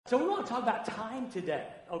So we want to talk about time today,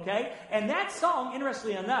 okay? And that song,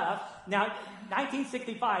 interestingly enough, now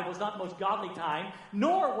 1965 was not the most godly time,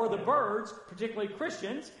 nor were the Byrds particularly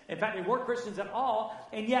Christians. In fact, they weren't Christians at all.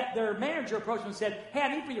 And yet their manager approached them and said, hey,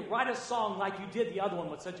 I need for you to write a song like you did the other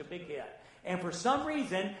one with such a big hit. And for some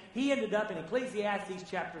reason, he ended up in Ecclesiastes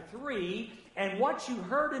chapter 3. And what you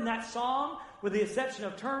heard in that song, with the exception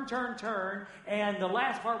of turn, turn, turn, and the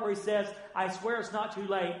last part where he says, I swear it's not too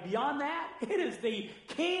late. Beyond that, it is the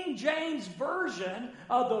King James Version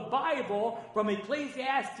of the Bible from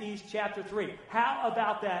Ecclesiastes chapter 3. How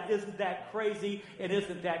about that? Isn't that crazy? And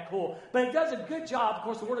isn't that cool? But it does a good job. Of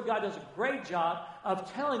course, the Word of God does a great job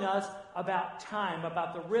of telling us about time,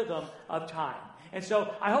 about the rhythm of time. And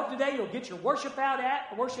so I hope today you'll get your worship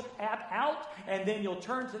app out, and then you'll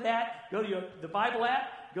turn to that, go to the Bible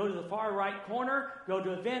app, go to the far right corner, go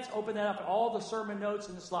to events, open that up, and all the sermon notes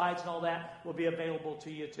and the slides and all that will be available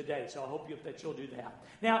to you today. So I hope that you'll do that.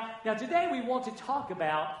 Now today we want to talk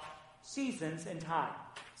about seasons and time.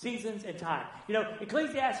 Seasons and time. You know,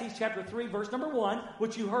 Ecclesiastes chapter 3, verse number 1,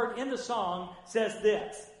 which you heard in the song, says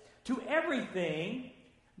this: to everything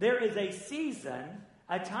there is a season,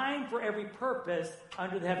 a time for every purpose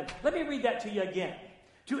under the heavens. Let me read that to you again.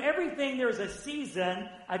 To everything there is a season,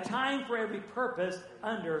 a time for every purpose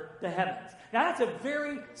under the heavens. Now that's a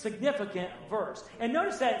very significant verse. And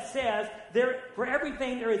notice that it says, for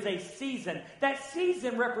everything there is a season. That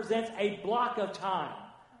season represents a block of time.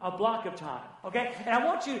 A block of time. Okay? And I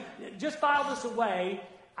want you, just file this away.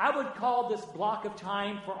 I would call this block of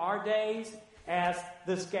time for our days as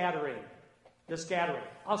the scattering. The scattering.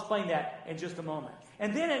 I'll explain that in just a moment.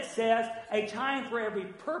 And then it says, a time for every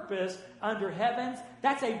purpose under heavens.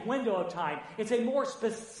 That's a window of time. It's a more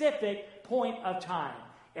specific point of time.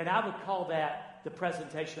 And I would call that the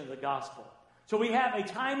presentation of the gospel. So we have a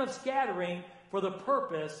time of scattering for the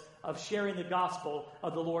purpose of sharing the gospel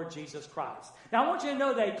of the Lord Jesus Christ. Now I want you to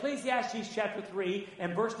know that Ecclesiastes chapter 3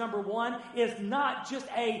 and verse number 1 is not just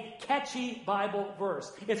a catchy Bible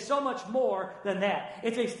verse. It's so much more than that.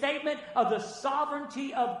 It's a statement of the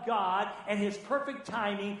sovereignty of God and His perfect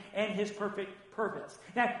timing and His perfect purpose.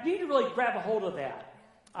 Now you need to really grab a hold of that.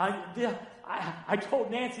 I told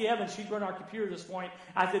Nancy Evans, she's running our computer this morning,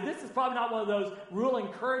 I said, this is probably not one of those real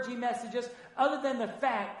encouraging messages, other than the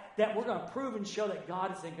fact that we're going to prove and show that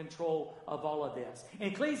God is in control of all of this. In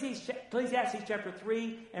Ecclesiastes chapter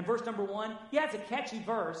 3 and verse number 1, yeah, it's a catchy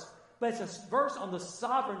verse, but it's a verse on the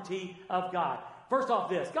sovereignty of God. First off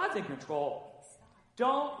this, God's in control.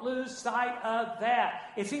 Don't lose sight of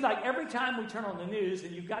that. It seems like every time we turn on the news,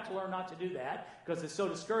 and you've got to learn not to do that because it's so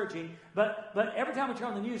discouraging, but every time we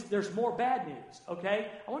turn on the news, there's more bad news, okay?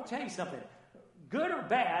 I want to tell you something. Good or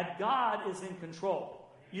bad, God is in control.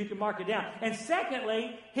 You can mark it down. And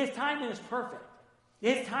secondly, His timing is perfect.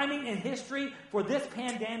 His timing in history for this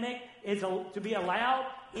pandemic to be allowed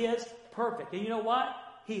is perfect. And you know what?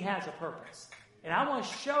 He has a purpose. And I want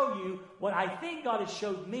to show you what I think God has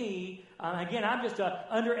showed me. Again, I'm just an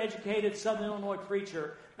undereducated Southern Illinois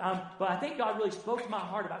preacher. But I think God really spoke to my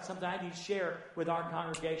heart about something I need to share with our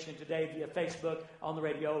congregation today via Facebook, on the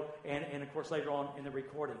radio, and of course later on in the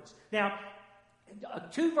recordings. Now,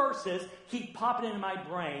 two verses keep popping into my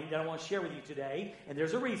brain that I want to share with you today. And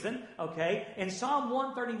there's a reason, okay? In Psalm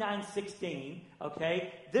 139:16,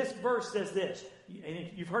 okay, this verse says this. And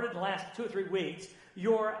you've heard it in the last 2 or 3 weeks.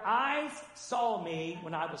 Your eyes saw me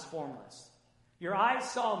when I was formless. Your eyes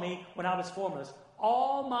saw me when I was formless.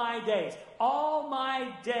 All my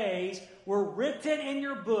days were written in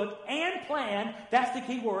your book and planned, that's the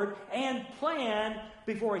key word, and planned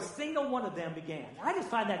before a single one of them began. I just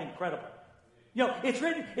find that incredible. You know, it's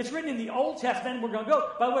written in the Old Testament. We're going to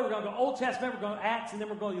go, by the way, we're going to go Old Testament, we're going to Acts, and then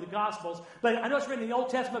we're going to the Gospels. But I know it's written in the Old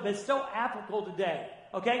Testament, but it's so applicable today.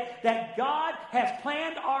 Okay? That God has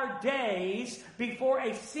planned our days before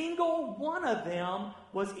a single one of them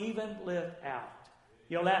was even lived out.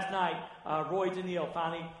 You know, last night, Roy Daniel,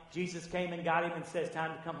 finally, Jesus came and got him and says,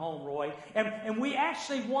 time to come home, Roy. And we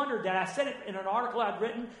actually wondered that. I said it in an article I'd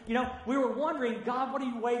written. You know, we were wondering, God, what are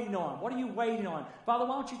you waiting on? What are you waiting on? Father,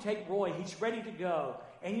 why don't you take Roy? He's ready to go.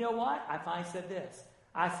 And you know what? I finally said this.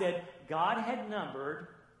 I said, God had numbered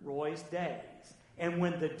Roy's days. And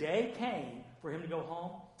when the day came for him to go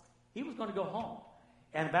home, he was going to go home.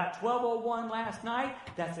 And about 12:01 last night,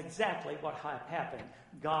 that's exactly what happened.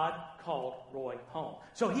 God called Roy home.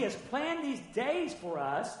 So He has planned these days for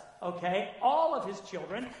us, okay? All of His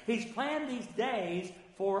children. He's planned these days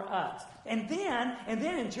for us. And then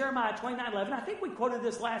in Jeremiah 29:11, I think we quoted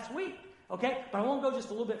this last week, okay? But I want to go just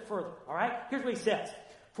a little bit further, all right? Here's what He says.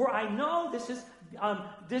 For I know this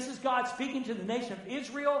is God speaking to the nation of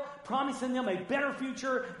Israel, promising them a better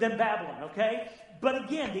future than Babylon, okay? But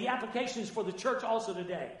again, the application is for the church also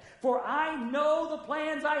today. For I know the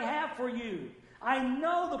plans I have for you. I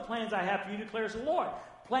know the plans I have for you, declares the Lord.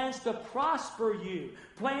 Plans to prosper you.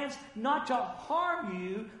 Plans not to harm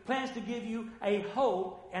you. Plans to give you a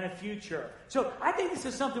hope and a future. So I think this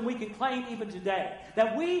is something we can claim even today.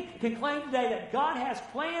 That we can claim today that God has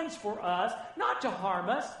plans for us, not to harm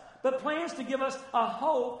us, but plans to give us a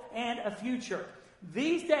hope and a future.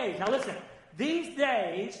 These days, now listen, these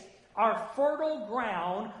days are fertile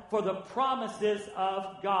ground for the promises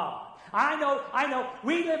of God. I know,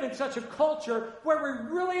 we live in such a culture where we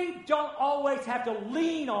really don't always have to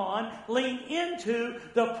lean into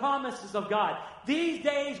the promises of God. These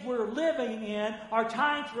days we're living in are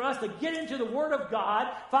times for us to get into the Word of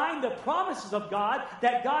God, find the promises of God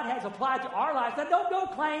that God has applied to our lives. Now don't go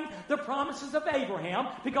claim the promises of Abraham,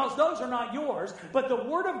 because those are not yours. But the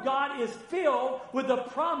Word of God is filled with the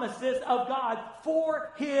promises of God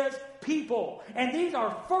for His people. And these are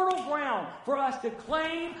fertile ground for us to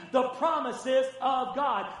claim the promises of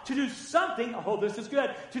God. To do something, oh, this is good,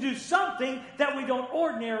 to do something that we don't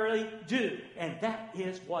ordinarily do. And that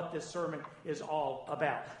is what this sermon is all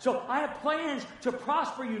about. So I have plans to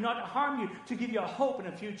prosper you, not to harm you, to give you a hope and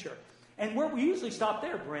a future. And where we usually stop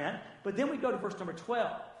there, Brent, but then we go to verse number 12.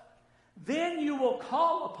 Then you will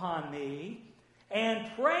call upon me and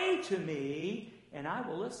pray to me, and I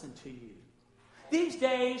will listen to you. These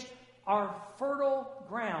days are fertile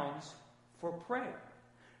grounds for prayer.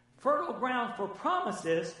 Fertile ground for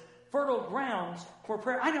promises, fertile grounds for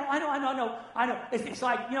prayer. I know. It's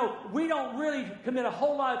like, we don't really commit a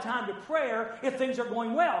whole lot of time to prayer if things are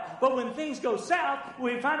going well. But when things go south,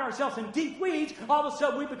 we find ourselves in deep weeds, all of a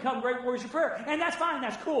sudden we become great warriors of prayer. And that's fine,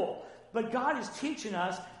 that's cool. But God is teaching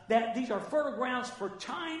us that these are fertile grounds for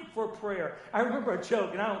time for prayer. I remember a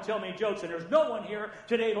joke, and I don't tell many jokes, and there's no one here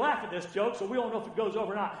today to laugh at this joke, so we don't know if it goes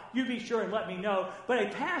over or not. You be sure and let me know. But a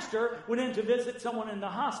pastor went in to visit someone in the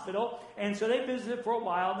hospital, and so they visited for a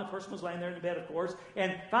while, and the person was laying there in the bed, of course.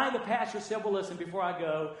 And finally the pastor said, well, listen, before I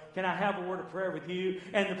go, can I have a word of prayer with you?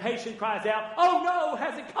 And the patient cries out, oh no,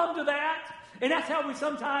 has it come to that? And that's how we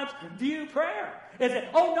sometimes view prayer. Is it,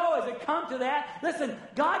 oh no, has it come to that? Listen,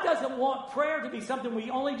 God doesn't want prayer to be something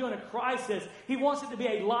we only do in a crisis. He wants it to be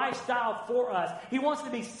a lifestyle for us. He wants it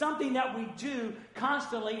to be something that we do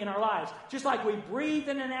constantly in our lives. Just like we breathe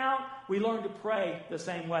in and out, we learn to pray the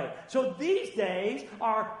same way. So these days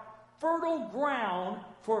are fertile ground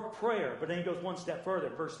for prayer. But then he goes one step further,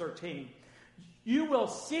 verse 13. You will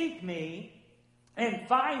seek me and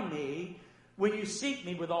find me when you seek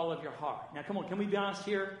me with all of your heart. Now, come on, can we be honest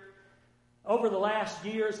here? Over the last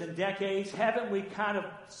years and decades, haven't we kind of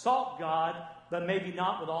sought God, but maybe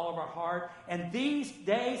not with all of our heart? And these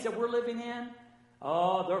days that we're living in,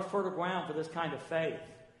 they're fertile ground for this kind of faith.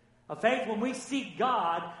 A faith when we seek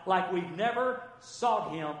God like we've never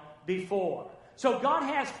sought Him before. So God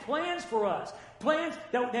has plans for us. Plans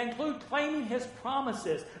that include claiming His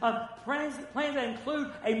promises. Plans that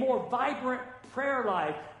include a more vibrant prayer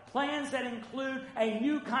life. Plans that include a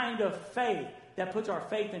new kind of faith that puts our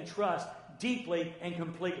faith and trust deeply and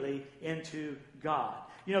completely into God.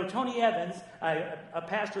 Tony Evans, a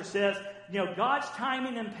pastor, says, God's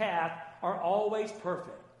timing and path are always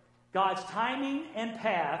perfect. God's timing and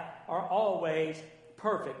path are always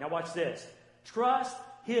perfect. Now watch this. Trust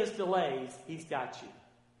His delays, He's got you.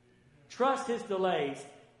 Trust His delays,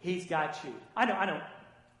 He's got you. I know.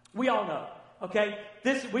 We all know. Okay?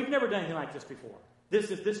 We've never done anything like this before. This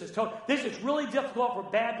is really difficult for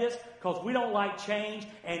Baptists because we don't like change,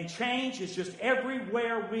 and change is just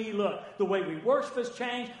everywhere we look. The way we worship has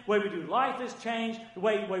changed, the way we do life has changed, the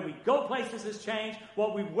way we go places has changed,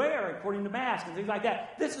 what we wear according to masks and things like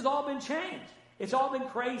that. This has all been changed. It's all been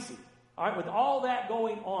crazy, all right, with all that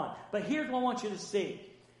going on. But here's what I want you to see.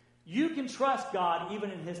 You can trust God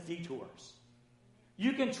even in His detours.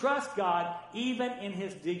 You can trust God even in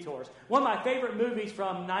His detours. One of my favorite movies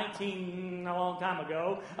from a long time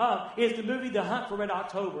ago, is the movie The Hunt for Red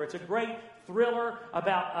October. It's a great thriller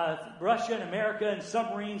about Russia and America and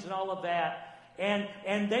submarines and all of that. And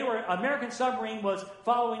American submarine was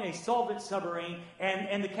following a Soviet submarine,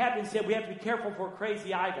 and the captain said, we have to be careful for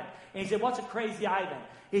Crazy Ivan. And he said, what's a Crazy Ivan?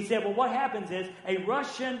 He said, well, what happens is a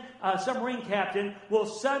Russian submarine captain will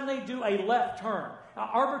suddenly do a left turn,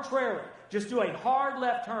 arbitrarily. Just do a hard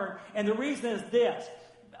left turn. And the reason is this.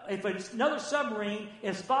 If another submarine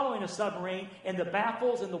is following a submarine in the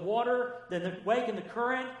baffles, in the water, in the wake, in the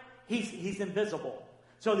current, he's invisible.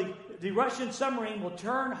 So the Russian submarine will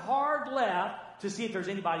turn hard left to see if there's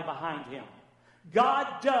anybody behind him.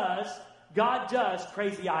 God does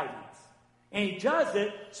Crazy Ivans. And He does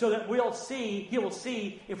it so that He will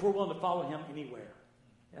see if we're willing to follow Him anywhere.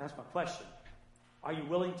 And that's my question. Are you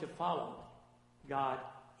willing to follow God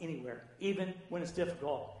anywhere, even when it's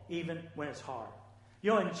difficult, even when it's hard?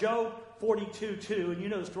 You know, in Job 42:2, and you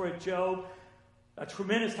know the story of Job, a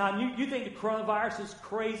tremendous time. You think the coronavirus is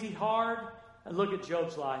crazy hard? And look at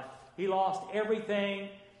Job's life. He lost everything,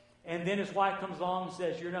 and then his wife comes along and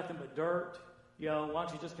says, "You're nothing but dirt. You know, why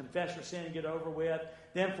don't you just confess your sin and get over with?"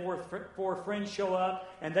 Then four friends show up,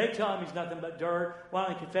 and they tell him he's nothing but dirt. Why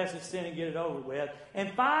don't he confess his sin and get it over with?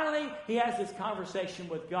 And finally, he has this conversation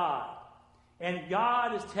with God. And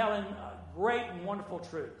God is telling great and wonderful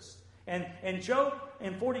truths. And Job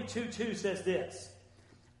in 42:2 says this,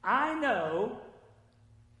 I know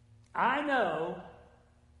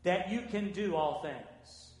that you can do all things.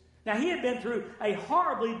 Now, he had been through a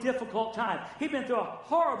horribly difficult time. He'd been through a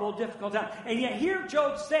horrible, difficult time. And yet here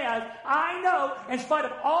Job says, I know, in spite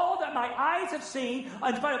of all that my eyes have seen,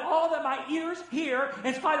 in spite of all that my ears hear,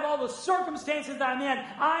 in spite of all the circumstances that I'm in,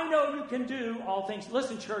 I know you can do all things.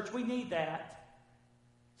 Listen, church, we need that.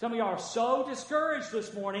 Some of y'all are so discouraged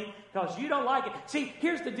this morning because you don't like it. See,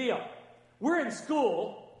 here's the deal. We're in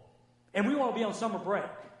school, and we want to be on summer break.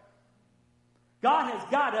 God has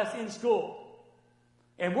got us in school.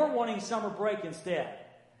 And we're wanting summer break instead.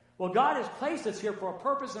 Well, God has placed us here for a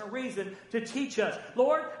purpose and a reason to teach us.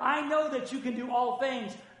 Lord, I know that you can do all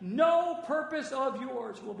things. No purpose of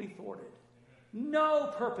yours will be thwarted.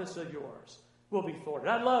 No purpose of yours will be thwarted.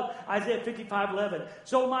 I love Isaiah 55:11.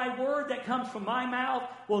 So my word that comes from my mouth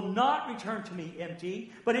will not return to me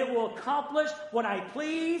empty, but it will accomplish what I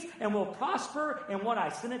please and will prosper in what I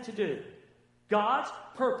send it to do. God's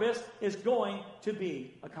purpose is going to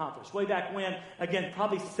be accomplished. Way back when, again,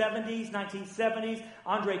 probably 1970s,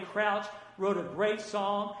 Andre Crouch wrote a great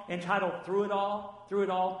song entitled Through It All, Through It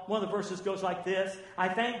All. One of the verses goes like this. I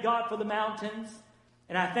thank God for the mountains,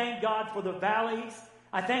 and I thank God for the valleys.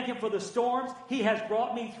 I thank Him for the storms He has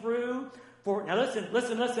brought me through. Now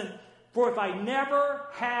listen. For if I never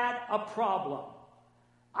had a problem,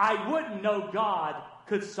 I wouldn't know God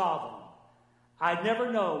could solve them. I'd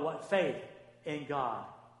never know what faith in God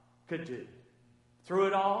could do. Through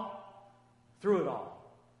it all,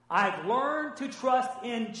 I've learned to trust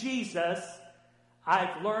in Jesus.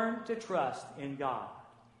 I've learned to trust in God.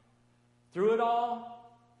 Through it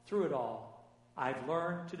all, I've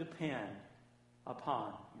learned to depend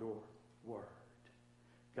upon your word.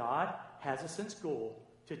 God has us in school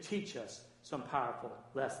to teach us some powerful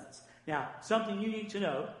lessons. Now, something you need to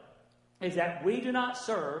know is that we do not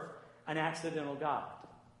serve an accidental God.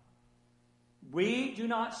 We do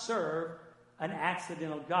not serve an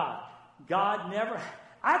accidental God. God never...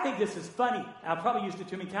 I think this is funny. I've probably used it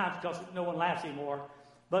too many times because no one laughs anymore.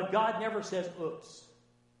 But God never says, oops.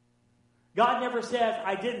 God never says,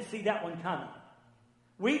 I didn't see that one coming.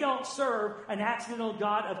 We don't serve an accidental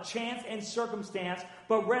God of chance and circumstance,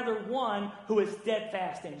 but rather one who is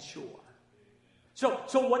steadfast and sure.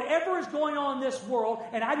 So whatever is going on in this world,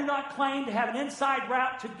 and I do not claim to have an inside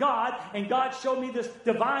route to God, and God showed me this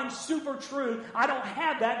divine super truth. I don't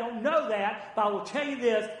have that, don't know that, but I will tell you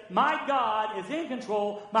this, my God is in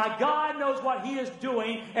control, my God knows what He is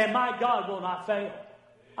doing, and my God will not fail.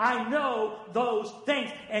 I know those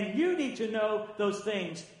things, and you need to know those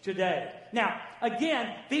things today. Now,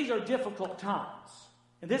 again, these are difficult times,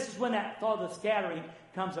 and this is when that thought of the scattering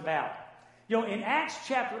comes about. You know, in Acts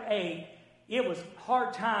chapter 8, it was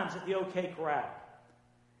hard times at the OK Corral.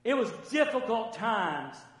 It was difficult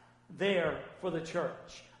times there for the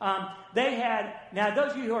church. They had, now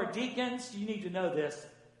those of you who are deacons, you need to know this.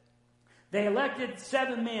 They elected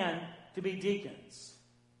 7 men to be deacons.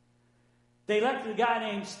 They elected a guy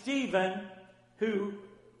named Stephen who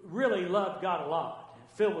really loved God a lot,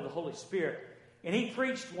 filled with the Holy Spirit. And he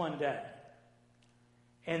preached one day.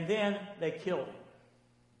 And then they killed him.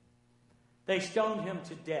 They stoned him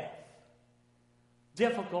to death.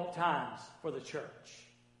 Difficult times for the church.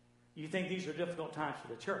 You think these are difficult times for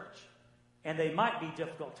the church. And they might be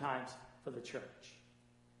difficult times for the church.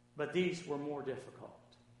 But these were more difficult.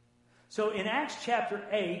 So in Acts chapter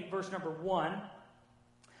 8, verse number 1,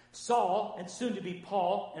 Saul, and soon to be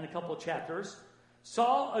Paul in a couple of chapters,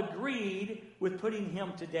 Saul agreed with putting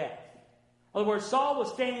him to death. In other words, Saul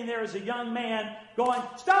was standing there as a young man going,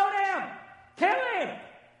 stone him! Kill him!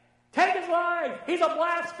 Take his life! He's a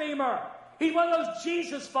blasphemer! He's one of those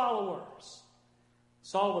Jesus followers.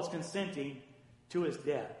 Saul was consenting to his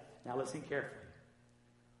death. Now listen carefully.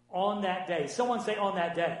 On that day, someone say on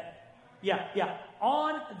that day. Yeah.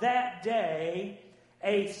 On that day,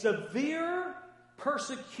 a severe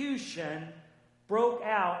persecution broke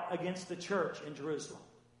out against the church in Jerusalem.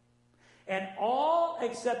 And all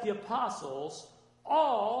except the apostles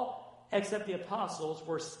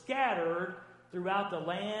were scattered throughout the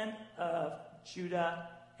land of Judah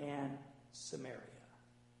and Samaria.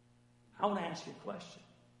 I want to ask you a question.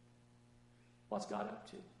 What's God up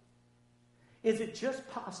to? Is it just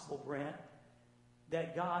possible, Brent,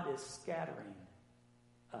 that God is scattering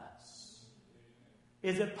us?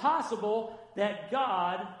 Is it possible that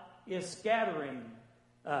God is scattering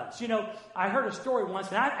us? You know, I heard a story once,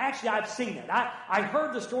 and I've seen it. I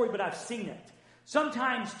heard the story, but I've seen it.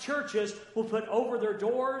 Sometimes churches will put over their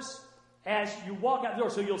doors as you walk out the door.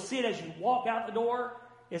 So you'll see it as you walk out the door.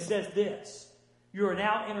 It says this: you are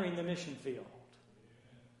now entering the mission field.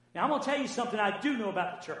 Now, I'm going to tell you something I do know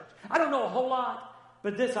about the church. I don't know a whole lot,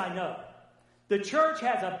 but this I know. The church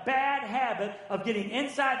has a bad habit of getting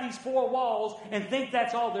inside these four walls and think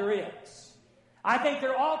that's all there is. I think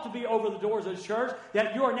there ought to be over the doors of the church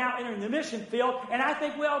that you are now entering the mission field, and I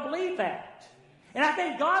think we all believe that. And I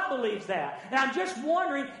think God believes that. And I'm just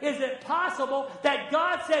wondering, is it possible that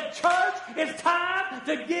God said, church, it's time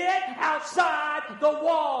to get outside the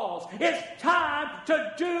walls. It's time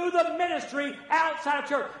to do the ministry outside of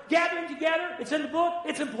church. Gathering together, it's in the book,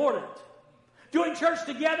 it's important. Doing church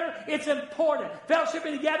together, it's important.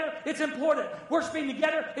 Fellowshipping together, it's important. Worshiping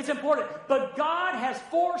together, it's important. But God has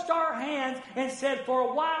forced our hands and said, for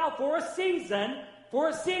a while, for a season,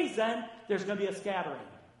 there's going to be a scattering.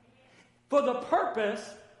 For the purpose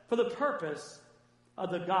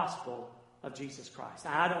of the gospel of Jesus Christ.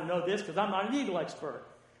 Now, I don't know this because I'm not an eagle expert,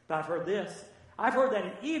 but I've heard this. I've heard that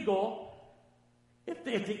an eagle, if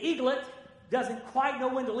the eaglet doesn't quite know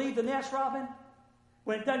when to leave the nest, Robin,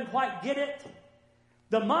 when it doesn't quite get it,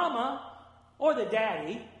 the mama or the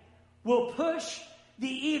daddy will push the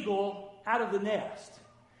eagle out of the nest.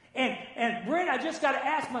 And Brent, I just got to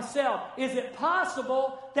ask myself, is it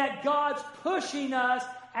possible that God's pushing us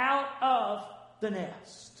out of the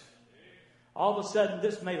nest? All of a sudden,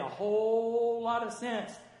 this made a whole lot of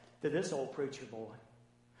sense to this old preacher boy.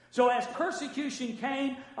 So as persecution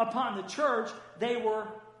came upon the church, they were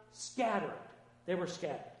scattered. They were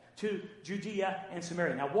scattered to Judea and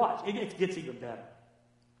Samaria. Now watch, it gets even better.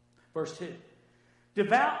 Verse 2.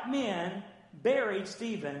 Devout men buried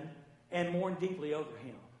Stephen and mourned deeply over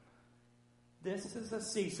him. This is a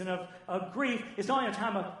season of grief. It's not only a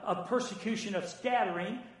time of persecution, of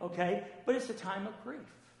scattering, okay, but it's a time of grief.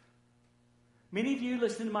 Many of you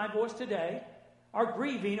listening to my voice today are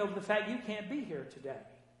grieving over the fact you can't be here today.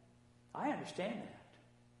 I understand that.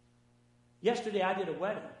 Yesterday I did a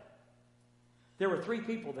wedding. There were 3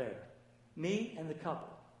 people there, me and the couple.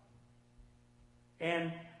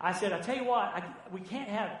 And I said, I tell you what, we can't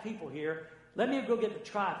have people here. Let me go get the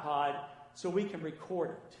tripod so we can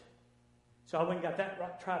record it. So I went and got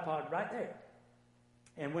that tripod right there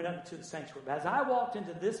and went up to the sanctuary. But as I walked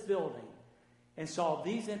into this building and saw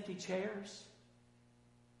these empty chairs,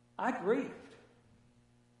 I grieved.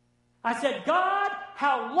 I said, God,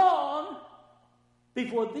 how long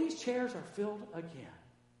before these chairs are filled again?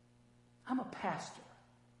 I'm a pastor.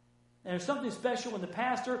 And there's something special when the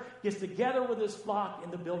pastor gets together with his flock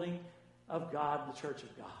in the building of God, the church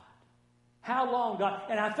of God. How long, God?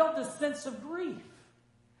 And I felt this sense of grief.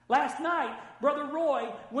 Last night, Brother Roy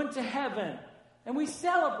went to heaven, and we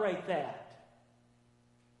celebrate that.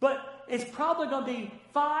 But it's probably going to be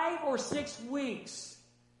 5 or 6 weeks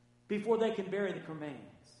before they can bury the remains.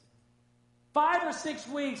 5 or 6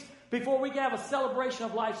 weeks before we can have a celebration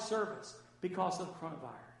of life service because of the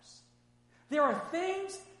coronavirus. There are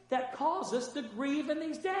things that cause us to grieve in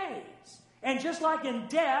these days. And just like in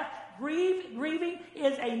death, grieving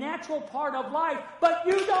is a natural part of life, but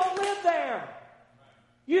you don't live there.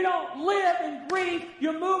 You don't live and grieve,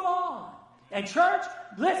 you move on. And church,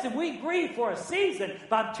 listen, we grieve for a season,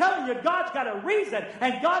 but I'm telling you, God's got a reason,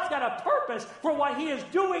 and God's got a purpose for what He is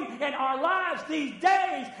doing in our lives these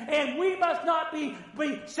days, and we must not be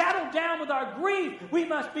saddled down with our grief. We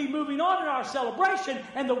must be moving on in our celebration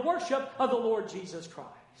and the worship of the Lord Jesus Christ.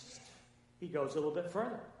 He goes a little bit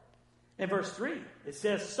further. In verse 3, it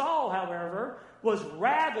says, Saul, however, was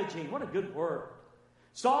ravaging. What a good word.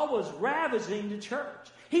 Saul was ravaging the church.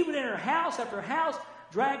 He would enter house after house,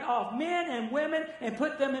 drag off men and women, and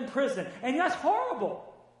put them in prison. And that's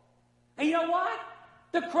horrible. And you know what?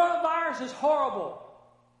 The coronavirus is horrible.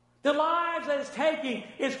 The lives that it's taking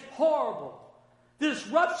is horrible. The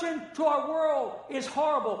disruption to our world is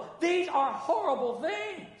horrible. These are horrible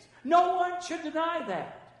things. No one should deny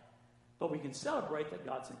that. But we can celebrate that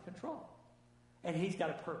God's in control. And He's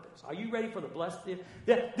got a purpose. Are you ready for the blessed?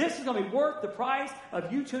 This is going to be worth the price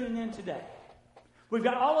of you tuning in today. We've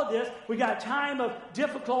got all of this. We've got a time of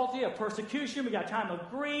difficulty, of persecution. We've got a time of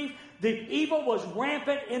grief. The evil was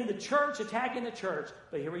rampant in the church, attacking the church.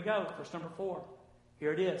 But here we go, verse number 4.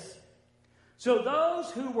 Here it is. So those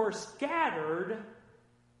who were scattered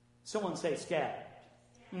Someone say scattered.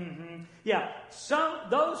 Mm-hmm. Yeah,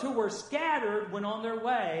 those who were scattered went on their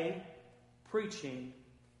way preaching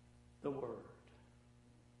the word.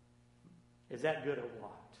 Is that good or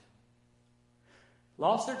what?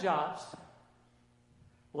 Lost their jobs,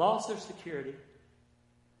 lost their security.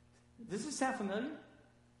 Does this sound familiar?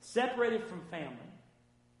 Separated from family,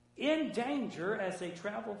 in danger as they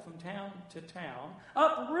traveled from town to town,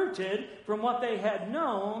 uprooted from what they had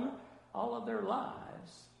known all of their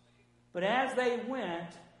lives. But as they went,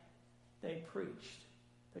 they preached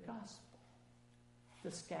the gospel,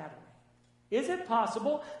 the scattering. Is it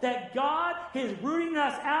possible that God is rooting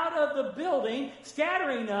us out of the building,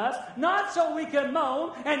 scattering us, not so we can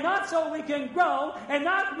moan, and not so we can groan, and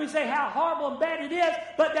not we say how horrible and bad it is,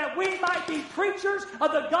 but that we might be preachers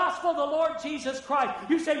of the gospel of the Lord Jesus Christ?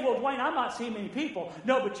 You say, well, Dwayne, I'm not seeing many people.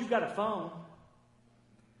 No, but you got a phone.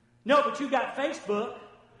 No, but you got Facebook.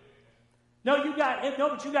 No, but you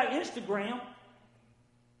got Instagram.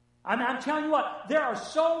 I'm telling you what, there are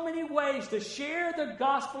so many ways to share the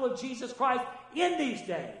gospel of Jesus Christ in these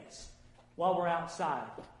days while we're outside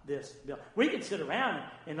this building. We can sit around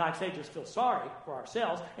and like I say, just feel sorry for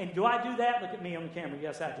ourselves. And do I do that? Look at me on the camera.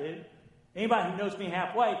 Yes, I do. Anybody who knows me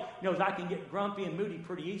halfway knows I can get grumpy and moody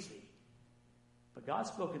pretty easily. But God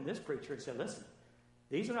spoke in this preacher and said, listen,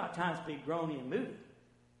 these are not times to be groany and moody.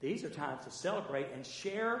 These are times to celebrate and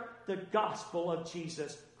share the gospel of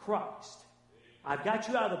Jesus Christ. I've got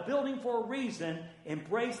you out of the building for a reason.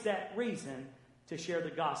 Embrace that reason to share the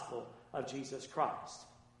gospel of Jesus Christ.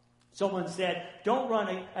 Someone said, don't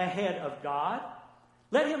run ahead of God.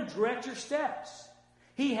 Let him direct your steps.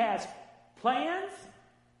 He has plans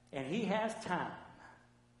and he has time.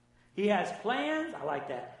 He has plans, I like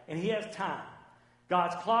that, and he has time.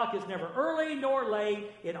 God's clock is never early nor late.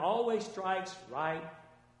 It always strikes right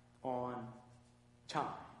on time.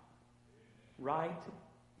 Right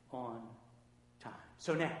on time.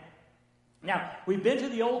 So now we've been to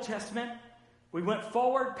the Old Testament. We went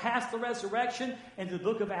forward past the resurrection into the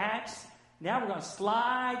book of Acts. Now we're going to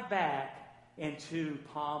slide back into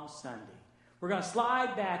Palm Sunday. We're going to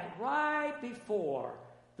slide back right before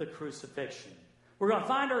the crucifixion. We're going to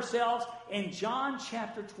find ourselves in John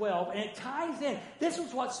chapter 12, and it ties in. This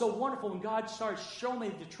is what's so wonderful when God starts showing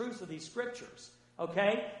me the truth of these scriptures.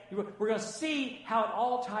 Okay? We're going to see how it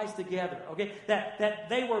all ties together. Okay? That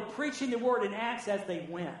they were preaching the word in Acts as they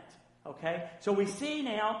went. Okay? So we see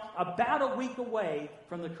now about a week away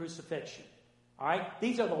from the crucifixion. All right?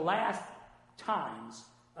 These are the last times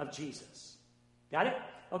of Jesus. Got it?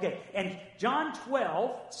 Okay. And John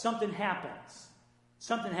 12, something happens.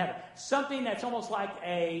 Something happens. Something that's almost like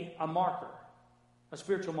a marker. A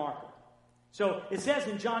spiritual marker. So it says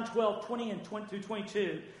in John 12, 20 and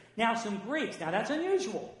 22, now some Greeks. Now that's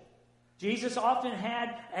unusual. Jesus often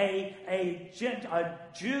had a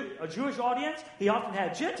Jewish audience. He often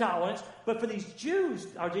had a Gentile audience. But for these Jews,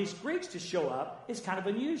 or these Greeks to show up, is kind of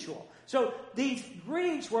unusual. So these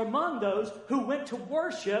Greeks were among those who went to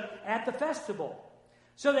worship at the festival.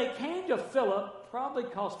 So they came to Philip, probably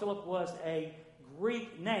because Philip was a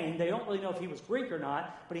Greek name. They don't really know if he was Greek or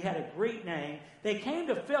not, but he had a Greek name. They came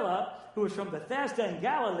to Philip, who was from Bethsaida in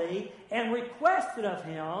Galilee, and requested of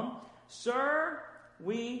him, "Sir,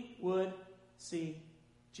 we would see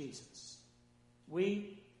Jesus."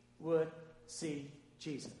 We would see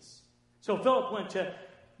Jesus. So Philip went to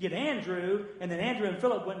get Andrew, and then Andrew and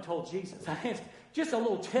Philip went and told Jesus. Just a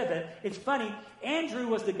little tidbit. It's funny. Andrew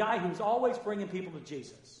was the guy who was always bringing people to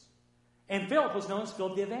Jesus. And Philip was known as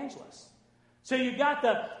Philip the Evangelist. So you got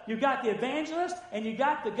the evangelist, and you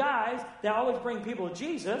got the guys that always bring people to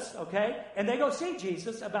Jesus, okay? And they go see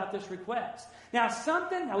Jesus about this request. Now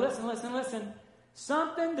listen.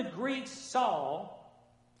 Something the Greeks saw,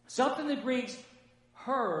 something the Greeks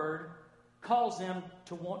heard, calls them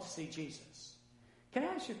to want to see Jesus. Can I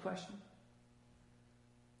ask you a question?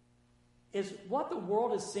 Is what the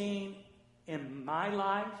world is seeing in my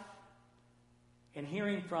life and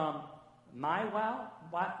hearing from my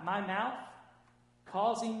mouth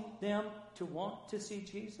causing them to want to see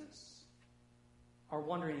Jesus? Or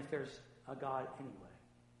wondering if there's a God anyway?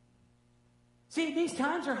 See, these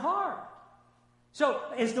times are hard. So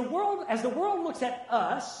as the world looks at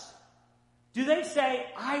us, do they say,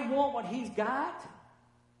 "I want what he's got,"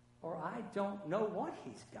 or "I don't know what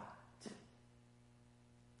he's got"?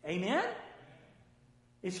 Amen?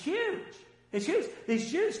 It's huge. It's huge.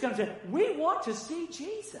 These Jews come and say, "We want to see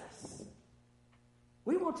Jesus.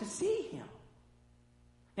 We want to see him."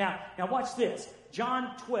 Now watch this.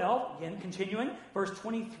 John 12, again continuing, verse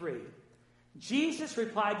 23. Jesus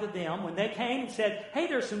replied to them when they came and said, "Hey,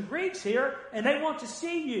 there's some Greeks here, and they want to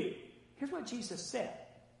see you." Here's what Jesus said.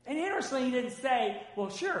 And interestingly, he didn't say, well,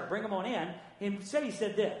 sure, bring them on in. Instead, he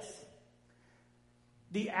said this.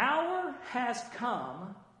 The hour has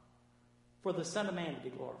come for the Son of Man to be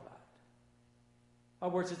glorified. In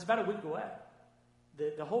other words, it's about a week away.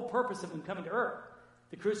 The whole purpose of him coming to earth,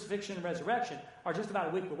 the crucifixion and resurrection, are just about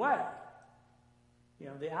a week away.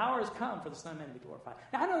 The hour has come for the Son of Man to be glorified.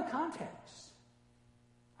 Now, I know the context.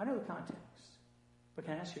 But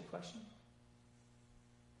can I ask you a question?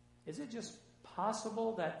 Is it just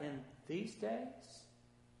possible that in these days,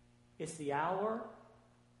 it's the hour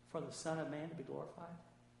for the Son of Man to be glorified?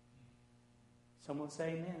 Someone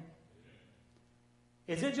say amen.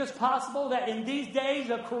 Is it just possible that in these days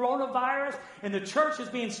of coronavirus and the church is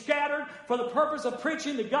being scattered for the purpose of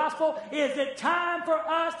preaching the gospel, is it time for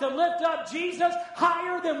us to lift up Jesus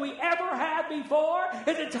higher than we ever had before?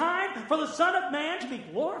 Is it time for the Son of Man to be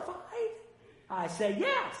glorified? I say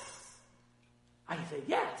yes.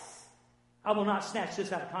 I will not snatch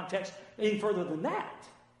this out of context any further than that.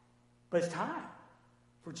 But it's time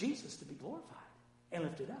for Jesus to be glorified and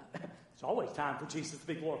lifted up. It's always time for Jesus to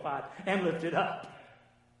be glorified and lifted up.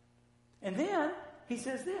 And then he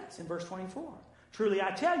says this in verse 24. Truly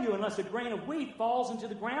I tell you, unless a grain of wheat falls into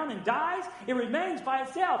the ground and dies, it remains by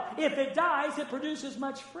itself. If it dies, it produces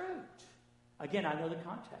much fruit. Again, I know the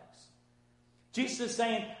context. Jesus is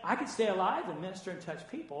saying, I could stay alive and minister and touch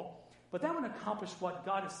people, but that won't accomplish what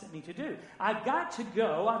God has sent me to do. I've got to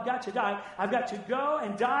go. I've got to die. I've got to go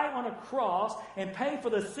and die on a cross and pay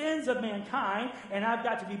for the sins of mankind, and I've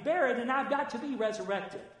got to be buried, and I've got to be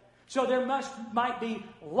resurrected. So there might be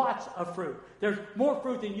lots of fruit. There's more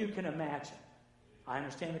fruit than you can imagine. I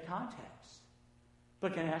understand the context.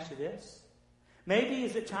 But can I ask you this? Maybe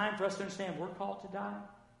is it time for us to understand we're called to die?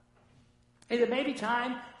 Is it maybe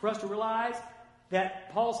time for us to realize that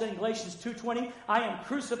Paul said in Galatians 2:20, I am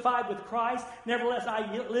crucified with Christ, nevertheless I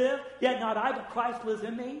live, yet not I, but Christ lives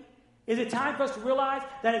in me? Is it time for us to realize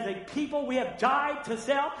that as a people we have died to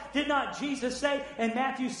self? Did not Jesus say in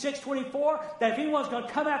Matthew 6:24 that if anyone's going to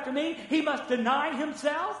come after me, he must deny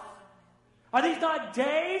himself? Are these not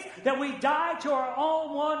days that we die to our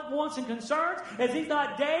own wants and concerns? Is these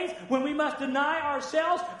not days when we must deny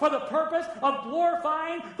ourselves for the purpose of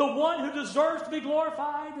glorifying the one who deserves to be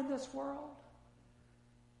glorified in this world?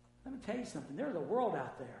 Let me tell you something. There's a world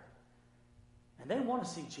out there, and they want to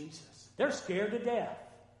see Jesus. They're scared to death.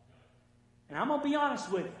 And I'm going to be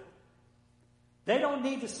honest with you. They don't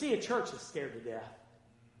need to see a church that's scared to death.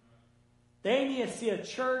 They need to see a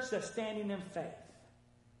church that's standing in faith.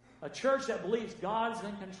 A church that believes God is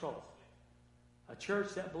in control. A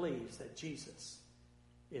church that believes that Jesus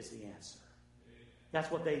is the answer.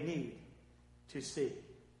 That's what they need to see.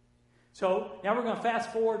 So now we're going to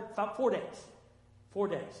fast forward about 4 days. 4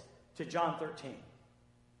 days to John 13.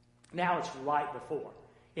 Now it's right before.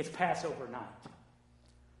 It's Passover night.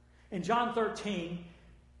 In John 13,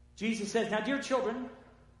 Jesus says, now, dear children,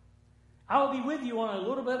 I will be with you on a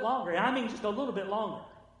little bit longer. And I mean just a little bit longer.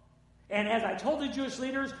 And as I told the Jewish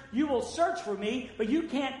leaders, you will search for me, but you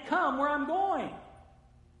can't come where I'm going.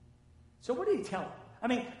 So what did he tell them? I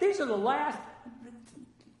mean, these are the last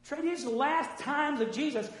times of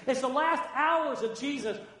Jesus. It's the last hours of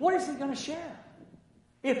Jesus. What is he going to share?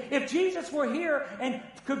 If Jesus were here and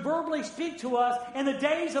could verbally speak to us in the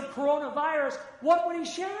days of coronavirus, what would he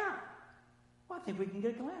share? Well, I think we can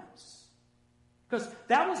get a glimpse. Because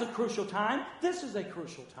that was a crucial time. This is a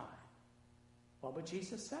crucial time. What would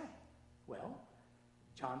Jesus say? Well,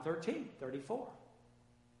 John 13:34.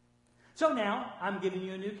 So now, I'm giving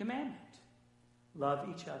you a new commandment. Love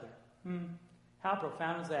each other. How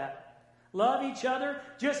profound is that? Love each other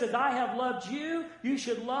just as I have loved you. You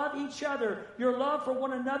should love each other. Your love for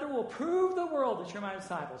one another will prove the world that you're my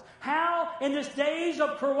disciples. How, in these days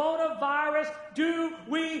of coronavirus, do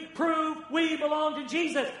we prove we belong to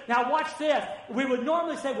Jesus? Now watch this. We would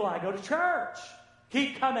normally say, well, I go to church.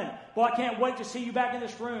 Keep coming. Well, I can't wait to see you back in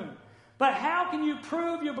this room. But how can you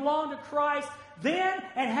prove you belong to Christ then?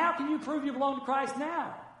 And how can you prove you belong to Christ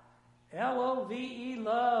now? L-O-V-E,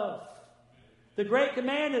 love. The great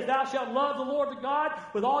command is thou shalt love the Lord thy God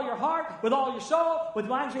with all your heart, with all your soul, with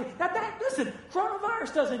mind. Now listen,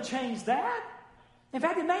 coronavirus doesn't change that. In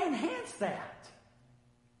fact, it may enhance that.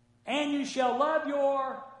 And you shall love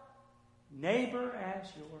your neighbor as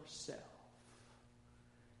yourself.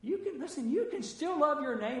 You can still love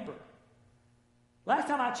your neighbor. Last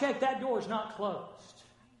time I checked, that door is not closed.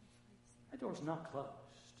 That door is not closed.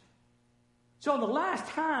 So in the last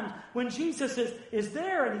times when Jesus is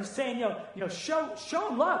there and he's saying, show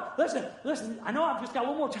him love. Listen, I know I've just got a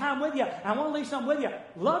little more time with you. And I want to leave something with you.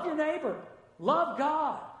 Love your neighbor. Love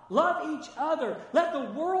God. Love each other. Let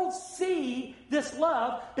the world see this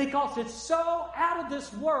love because it's so out of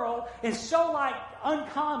this world. It's so like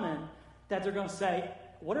uncommon that they're going to say,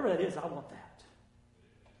 whatever that is, I want that.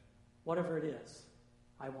 Whatever it is,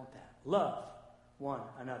 I want that. Love one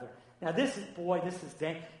another. Now this is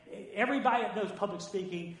dang. Everybody that knows public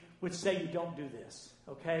speaking would say you don't do this.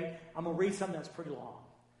 Okay? I'm going to read something that's pretty long.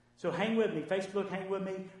 So hang with me. Facebook, hang with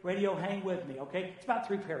me. Radio, hang with me. Okay? It's about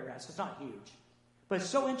 3 paragraphs. It's not huge. But it's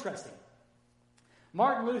so interesting.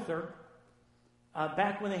 Martin Luther,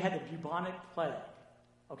 back when they had the bubonic plague,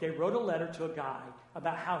 okay, wrote a letter to a guy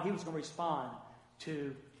about how he was going to respond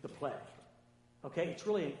to the plague. Okay? It's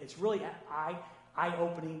really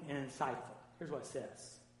eye-opening and insightful. Here's what it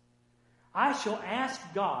says. I shall ask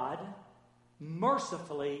God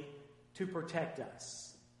mercifully to protect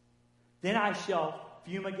us. Then I shall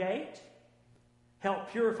fumigate,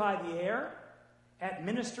 help purify the air,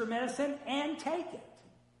 administer medicine, and take it.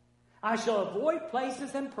 I shall avoid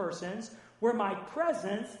places and persons where my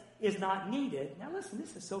presence is not needed. Now listen,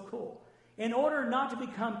 this is so cool. In order not to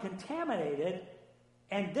become contaminated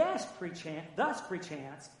and thus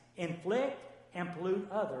perchance inflict and pollute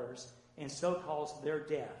others and so cause their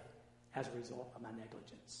death as a result of my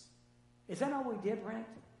negligence. Is that all we did, Brent?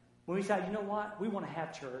 When we said, you know what? We want to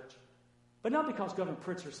have church. But not because Governor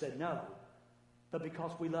Pritzker said no, but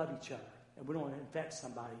because we love each other and we don't want to infect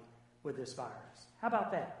somebody with this virus. How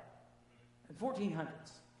about that? In 1400s.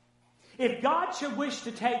 If God should wish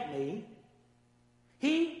to take me,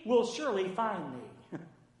 he will surely find me.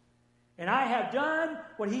 And I have done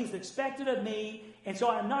what he's expected of me, and so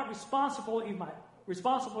I'm not responsible in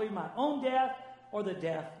my own death or the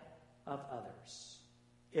death of others.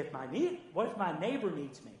 What if my neighbor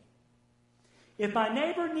needs me? If my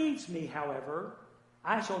neighbor needs me, however,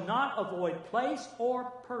 I shall not avoid place or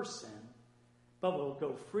person, but will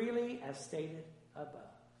go freely as stated above.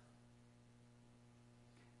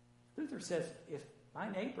 Luther says, if my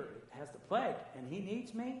neighbor has the plague and he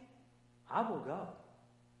needs me, I will go.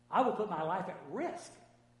 I will put my life at risk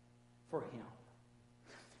for him.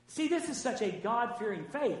 See, this is such a God-fearing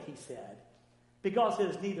faith, he said, because it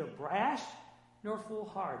is neither brash nor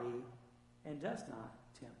foolhardy and does not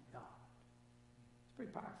tempt God. It's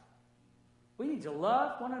pretty powerful. We need to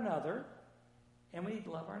love one another and we need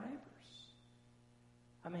to love our neighbors.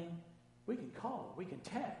 I mean, we can call, we can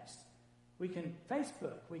text, we can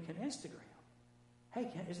Facebook, we can Instagram.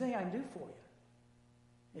 Hey, is there anything I can do for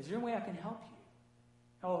you? Is there any way I can help you?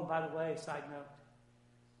 Oh, and by the way, side note,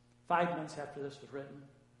 5 months after this was written,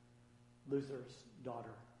 Luther's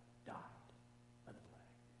daughter died of the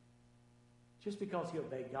plague. Just because he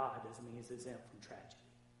obeyed God doesn't mean he's exempt from tragedy.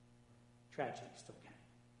 Tragedy still came.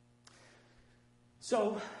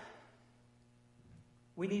 So,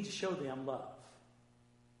 we need to show them love.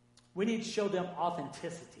 We need to show them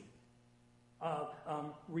authenticity of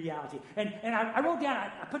reality. And I wrote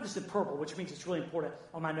down, I put this in purple, which means it's really important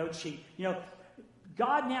on my note sheet. You know,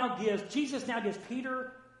 Jesus now gives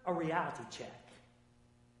Peter a reality check.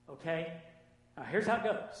 Okay? Now, here's how it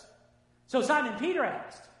goes. So Simon Peter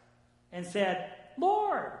asked and said,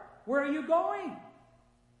 Lord, where are you going?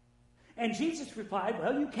 And Jesus replied,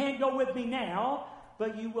 well, you can't go with me now,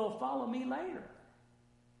 but you will follow me later.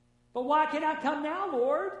 But why can I come now,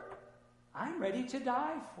 Lord? I'm ready to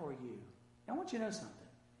die for you. Now, I want you to know something.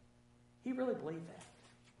 He really believed that.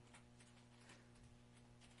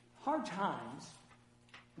 Hard times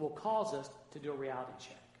will cause us to do a reality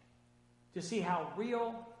check to see how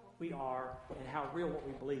real we are and how real what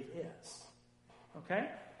we believe is. Okay?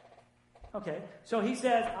 Okay. So he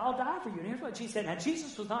says, I'll die for you. And here's what Jesus said. Now,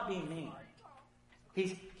 Jesus was not being mean.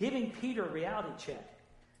 He's giving Peter a reality check.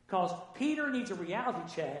 Because Peter needs a reality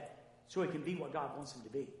check so he can be what God wants him to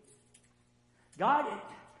be.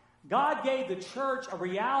 God gave the church a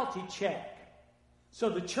reality check so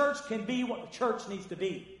the church can be what the church needs to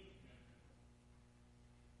be.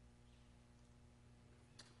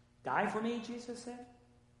 Die for me, Jesus said.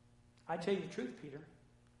 I tell you the truth, Peter.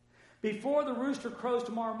 Before the rooster crows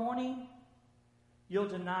tomorrow morning, you'll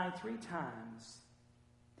deny 3 times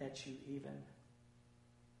that you even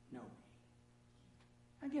know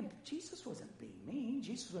me. Again, Jesus wasn't being mean.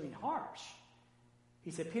 Jesus was being harsh.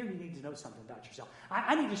 He said, Peter, you need to know something about yourself.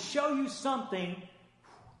 I need to show you something.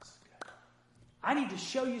 I need to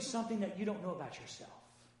show you something that you don't know about yourself.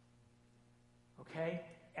 Okay?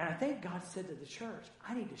 And I think God said to the church,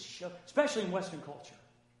 I need to show, especially in Western culture,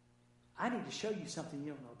 I need to show you something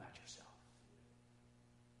you don't know about yourself.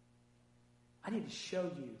 I need to show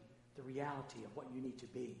you the reality of what you need to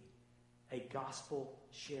be, a gospel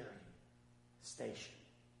sharing station.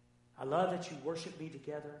 I love that you worship me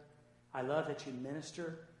together. I love that you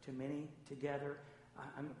minister to many together.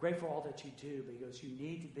 I'm grateful for all that you do, but he goes, you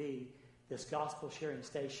need to be this gospel-sharing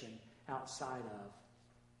station outside of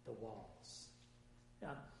the walls.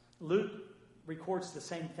 Luke records the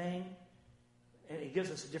same thing, and he gives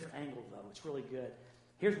us a different angle, though. It's really good.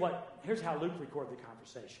 Here's how Luke recorded the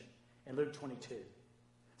conversation in Luke 22.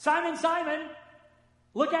 Simon, Simon,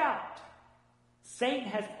 look out. Satan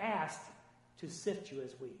has asked to sift you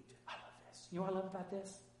as wheat. I love this. You know what I love about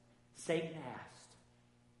this? Satan asked.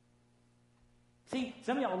 See,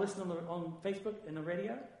 some of y'all listen on Facebook and the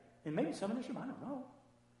radio, and maybe some of this, I don't know.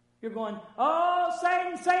 You're going, oh,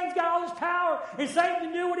 Satan's got all this power, and Satan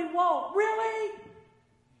can do what he wants. Really?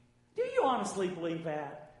 Do you honestly believe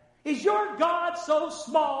that? Is your God so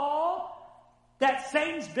small that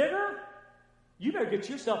Satan's bigger? You better get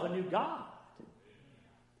yourself a new God.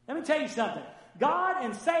 Let me tell you something. God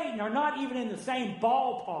and Satan are not even in the same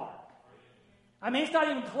ballpark. I mean, it's not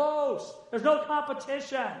even close. There's no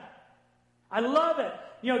competition. I love it.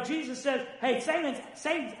 You know, Jesus says, hey,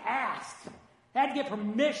 Satan's asked. Had to get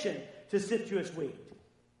permission to sift you as wheat.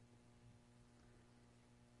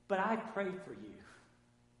 But I pray for you.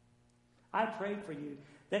 I pray for you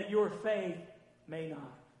that your faith may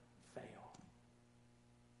not fail.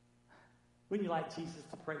 Wouldn't you like Jesus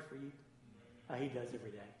to pray for you? He does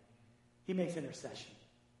every day. He makes intercession.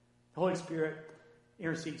 The Holy Spirit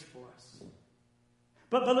intercedes for us.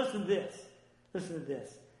 But listen to this. Listen to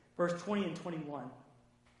this. Verse 20 and 21.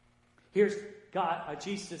 Here's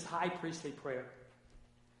Jesus' high priestly prayer.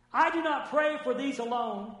 I do not pray for these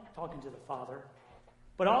alone, talking to the Father,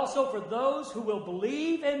 but also for those who will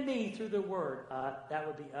believe in me through the word. That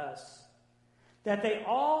would be us. That they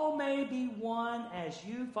all may be one as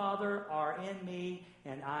you, Father, are in me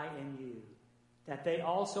and I in you. That they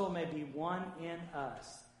also may be one in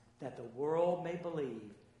us, that the world may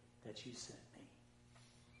believe that you sent me.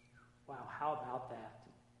 Wow, how about that?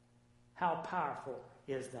 How powerful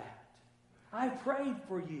is that? I prayed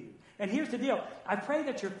for you. And here's the deal. I pray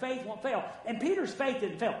that your faith won't fail. And Peter's faith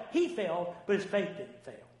didn't fail. He failed, but his faith didn't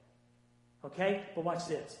fail. Okay? But watch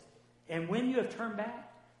this. And when you have turned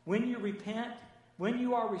back, when you repent, when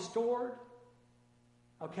you are restored,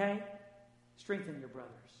 okay, strengthen your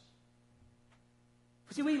brothers.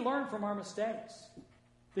 See, we learn from our mistakes.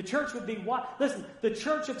 The church would be wise. Listen, the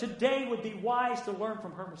church of today would be wise to learn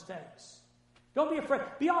from her mistakes. Don't be afraid.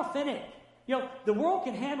 Be authentic. You know, the world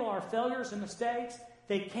can handle our failures and mistakes.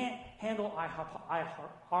 They can't handle our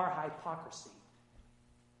hypocrisy.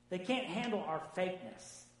 They can't handle our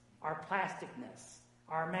fakeness, our plasticness,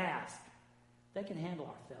 our mask. They can handle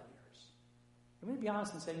our failures. I'm going to be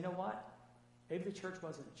honest and say, you know what? Maybe the church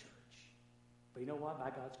wasn't a church. But you know what? By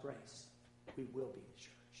God's grace, we will be the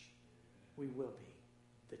church. We will be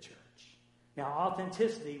the church. Now,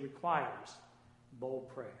 authenticity requires bold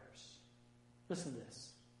prayers. Listen to this.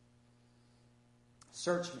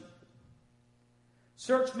 Search me.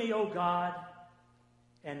 Search me, O God,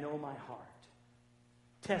 and know my heart.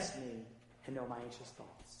 Test me and know my anxious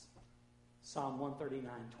thoughts. Psalm 139:23.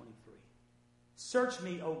 Search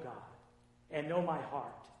me, O God, and know my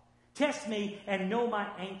heart. Test me and know my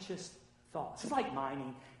anxious thoughts. It's like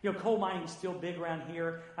mining. You know, coal mining is still big around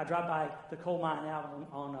here. I drive by the coal mine out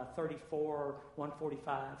on 34 or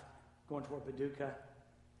 145 going toward Paducah.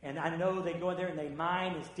 And I know they go in there and they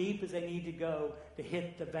mine as deep as they need to go to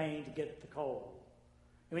hit the vein to get the coal.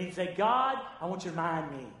 And we need to say, God, I want you to mine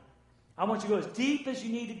me. I want you to go as deep as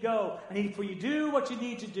you need to go. I need for you to do what you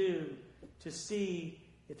need to do to see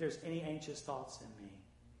if there's any anxious thoughts in me.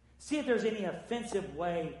 See if there's any offensive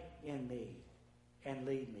way in me and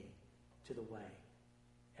lead me to the way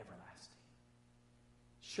everlasting.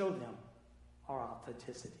 Show them our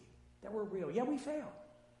authenticity, that we're real. Yeah, we fail.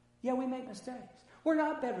 Yeah, we make mistakes. We're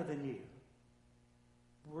not better than you.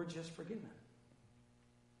 We're just forgiven.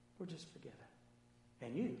 We're just forgiven.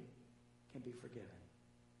 And you can be forgiven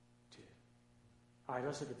too. All right,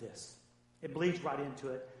 let's look at this. It bleeds right into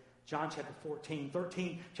it. John chapter 14.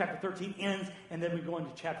 Chapter 13 ends, and then we go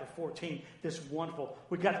into chapter 14. This wonderful.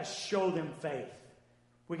 We've got to show them faith.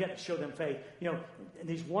 We got to show them faith. You know, in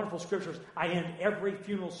these wonderful scriptures, I end every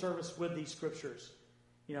funeral service with these scriptures.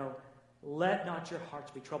 You know, let not your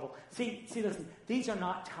hearts be troubled. See, listen, these are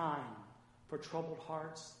not time for troubled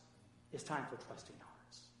hearts. It's time for trusting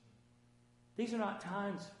hearts. These are not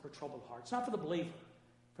times for troubled hearts. Not for the believer.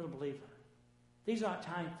 For the believer. These are not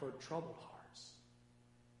time for troubled hearts.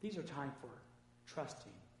 These are time for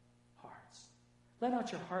trusting hearts. Let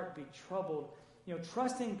not your heart be troubled. You know,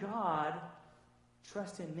 trust in God.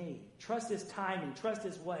 Trust in me. Trust His timing. Trust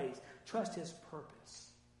His ways. Trust His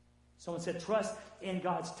purpose. Someone said, trust in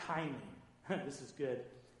God's timing. This is good.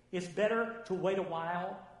 It's better to wait a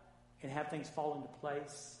while and have things fall into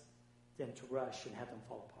place than to rush and have them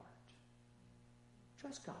fall apart.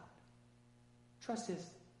 Trust God. Trust His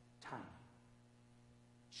timing.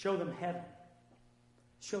 Show them heaven.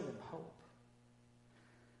 Show them hope.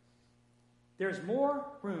 There's more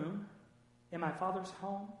room in my Father's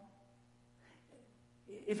home.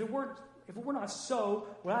 If it were not so,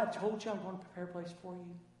 would I have told you I'm going to prepare a place for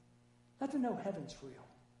you? Let them know heaven's real.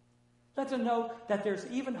 Let them know that there's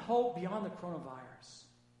even hope beyond the coronavirus.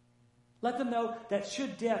 Let them know that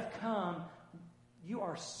should death come, you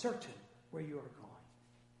are certain where you are going.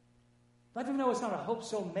 Let them know it's not a hope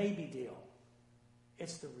so maybe deal.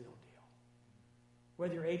 It's the real deal.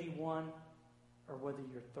 Whether you're 81 or whether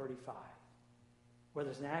you're 35. Whether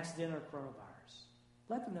it's an accident or coronavirus.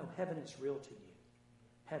 Let them know heaven is real to you.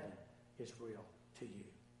 Heaven is real to you.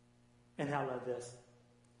 And I love this.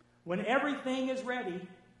 When everything is ready,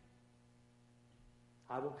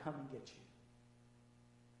 I will come and get you.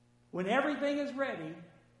 When everything is ready,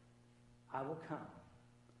 I will come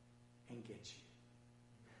and get you.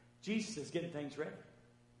 Jesus is getting things ready.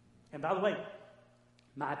 And by the way,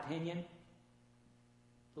 my opinion,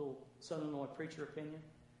 little son-in-law preacher opinion,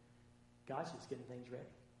 God's just getting things ready.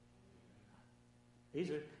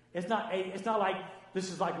 It's not like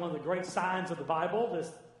this is like one of the great signs of the Bible,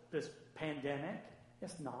 this pandemic.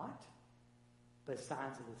 It's not. But it's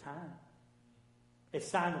signs of the time. It's a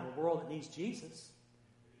sign of a world that needs Jesus.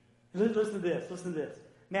 Listen to this.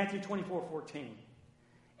 Matthew 24:14.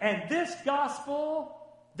 And this gospel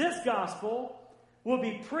will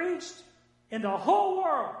be preached in the whole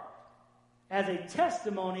world as a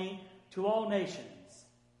testimony to all nations.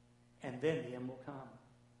 And then the end will come.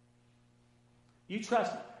 You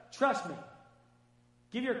trust me.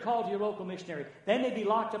 Give your call to your local missionary. They may be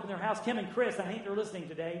locked up in their house. Kim and Chris, I think they're listening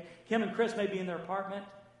today. Kim and Chris may be in their apartment.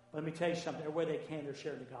 But let me tell you something. Every way they can, they're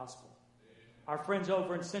sharing the gospel. Our friends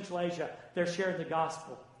over in Central Asia, they're sharing the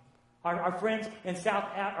gospel. Our friends in in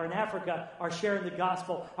Africa are sharing the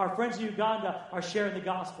gospel. Our friends in Uganda are sharing the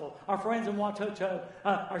gospel. Our friends in Watoto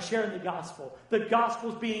are sharing the gospel. The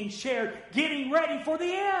gospel's being shared, getting ready for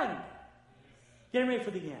the end. Getting ready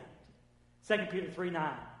for the end. 2 Peter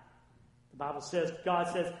 3:9. The Bible says, God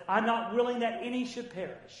says, I'm not willing that any should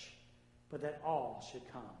perish, but that all should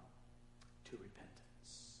come to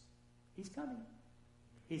repentance. He's coming.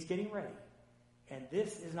 He's getting ready. And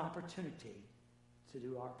this is an opportunity to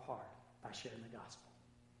do our part by sharing the gospel.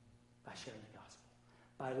 By sharing the gospel.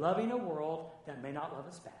 By loving a world that may not love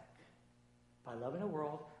us back. By loving a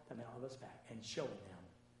world that may not love us back. And showing them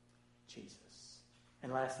Jesus.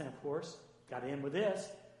 And last thing, of course, got to end with this.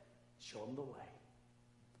 Show them the way.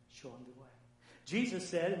 Show them the way. Jesus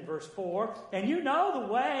said in verse 4, and you know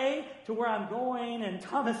the way to where I'm going. And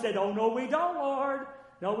Thomas said, oh, no, we don't, Lord.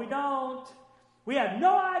 No, we don't. We have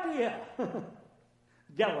no idea.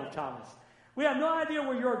 Devil of Thomas. We have no idea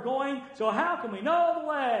where you're going, so how can we know the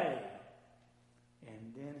way?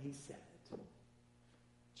 And then he said it.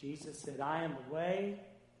 Jesus said, I am the way,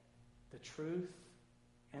 the truth,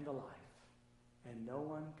 and the life. And no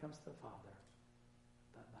one comes to the Father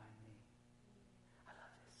but by me. I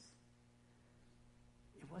love this.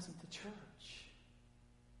 It wasn't the church.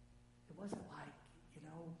 It wasn't like,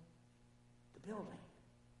 the building.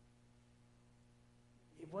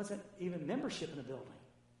 It wasn't even membership in the building.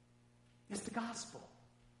 It's the gospel.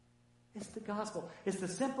 It's the gospel. It's the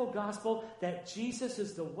simple gospel that Jesus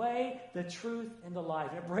is the way, the truth, and the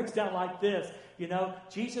life. And it breaks down like this.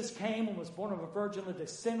 Jesus came and was born of a virgin, lived a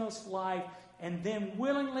sinless life, and then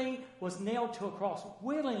willingly was nailed to a cross.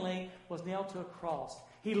 Willingly was nailed to a cross.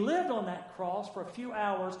 He lived on that cross for a few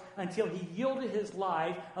hours until he yielded his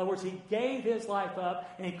life. In other words, he gave his life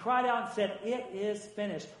up, and he cried out and said, it is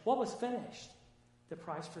finished. What was finished? The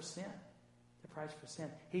price for sin. The price for sin.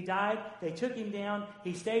 He died. They took him down.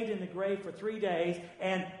 He stayed in the grave for 3 days.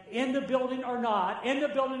 And in the building or not,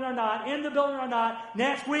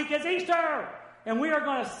 next week is Easter. And we are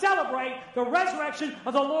going to celebrate the resurrection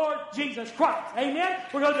of the Lord Jesus Christ. Amen?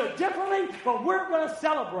 We're going to do it differently, but we're going to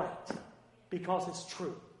celebrate because it's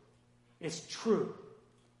true. It's true.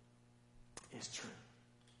 It's true.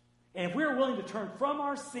 And if we're willing to turn from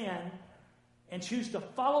our sin and choose to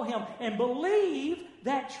follow him and believe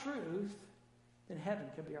that truth, then heaven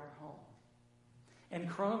can be our home. And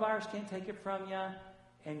coronavirus can't take it from you,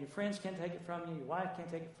 and your friends can't take it from you, your wife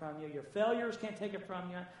can't take it from you, your failures can't take it from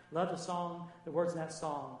you. Love the song, the words in that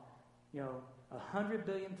song. 100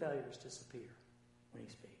 billion failures disappear when he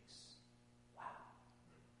speaks. Wow.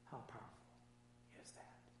 How powerful is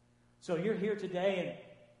that? So you're here today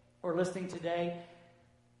or listening today,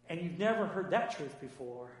 and you've never heard that truth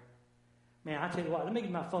before. Man, I tell you what, let me give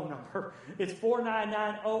you my phone number. It's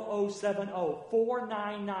 499-0070,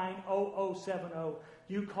 499-0070.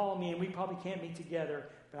 You call me, and we probably can't meet together,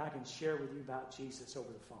 but I can share with you about Jesus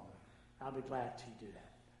over the phone. I'll be glad to do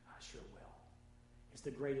that. I sure will. It's the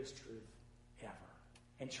greatest truth ever.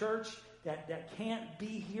 And church, that can't be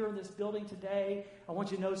here in this building today, I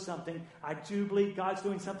want you to know something. I do believe God's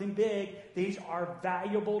doing something big. These are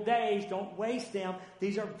valuable days. Don't waste them.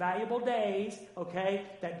 These are valuable days, okay,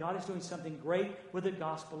 that God is doing something great with the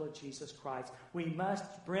gospel of Jesus Christ. We must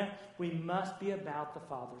be about the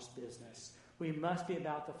Father's business. We must be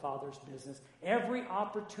about the Father's business. Every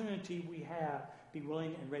opportunity we have, be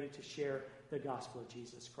willing and ready to share the gospel of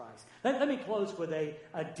Jesus Christ. Let me close with a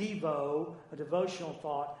devotional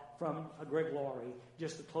thought from Greg Laurie,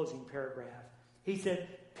 just the closing paragraph. He said,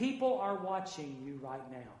 people are watching you right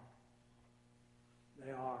now.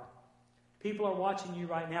 They are. People are watching you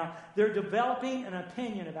right now. They're developing an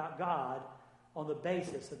opinion about God on the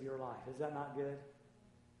basis of your life. Is that not good?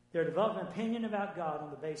 They're developing an opinion about God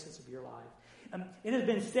on the basis of your life. It has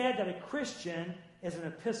been said that a Christian is an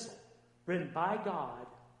epistle written by God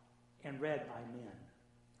and read by men.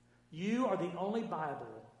 You are the only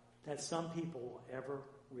Bible that some people will ever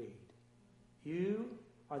read. You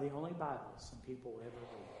are the only Bible some people will ever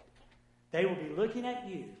read. They will be looking at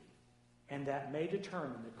you, and that may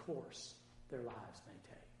determine the course their lives may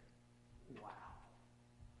take. Wow.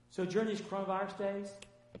 So during these coronavirus days,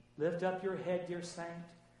 lift up your head, dear saint.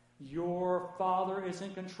 Your Father is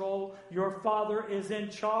in control. Your Father is in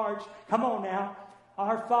charge. Come on now.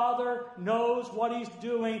 Our Father knows what He's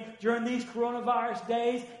doing during these coronavirus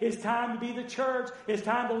days. It's time to be the church. It's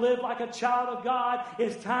time to live like a child of God.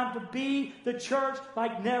 It's time to be the church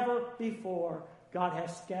like never before. God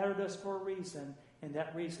has scattered us for a reason, and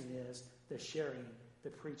that reason is the sharing,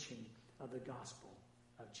 the preaching of the gospel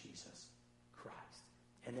of Jesus Christ.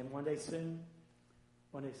 And then one day soon,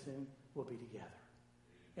 we'll be together.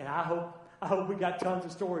 And I hope we got tons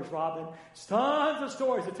of stories, Robin. Tons of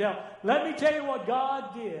stories to tell. Let me tell you what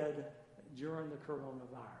God did during the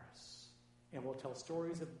coronavirus. And we'll tell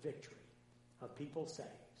stories of victory, of people saved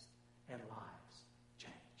and lives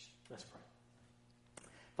changed. Let's pray.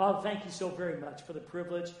 Father, thank you so very much for the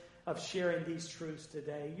privilege of sharing these truths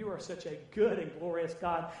today. You are such a good and glorious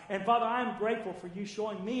God. And Father, I'm grateful for you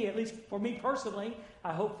showing me, at least for me personally,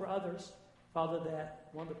 I hope for others, Father, that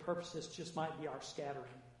one of the purposes just might be our scattering.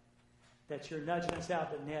 That you're nudging us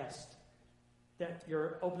out of the nest. That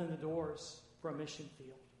you're opening the doors for a mission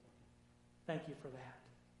field. Thank you for that.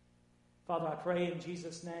 Father, I pray in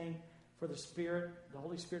Jesus' name for the Spirit, the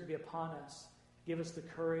Holy Spirit to be upon us. Give us the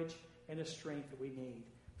courage and the strength that we need.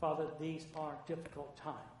 Father, these are difficult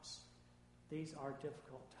times. These are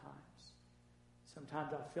difficult times.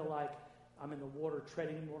 Sometimes I feel like I'm in the water,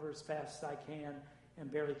 treading in water as fast as I can and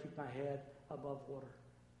barely keep my head above water.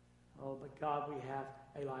 Oh, but God, we have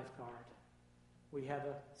a lifeguard. We have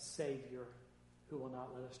a Savior who will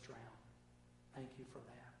not let us drown. Thank you for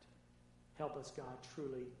that. Help us, God,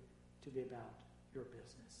 truly to be about your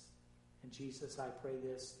business. And Jesus, I pray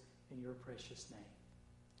this in your precious name.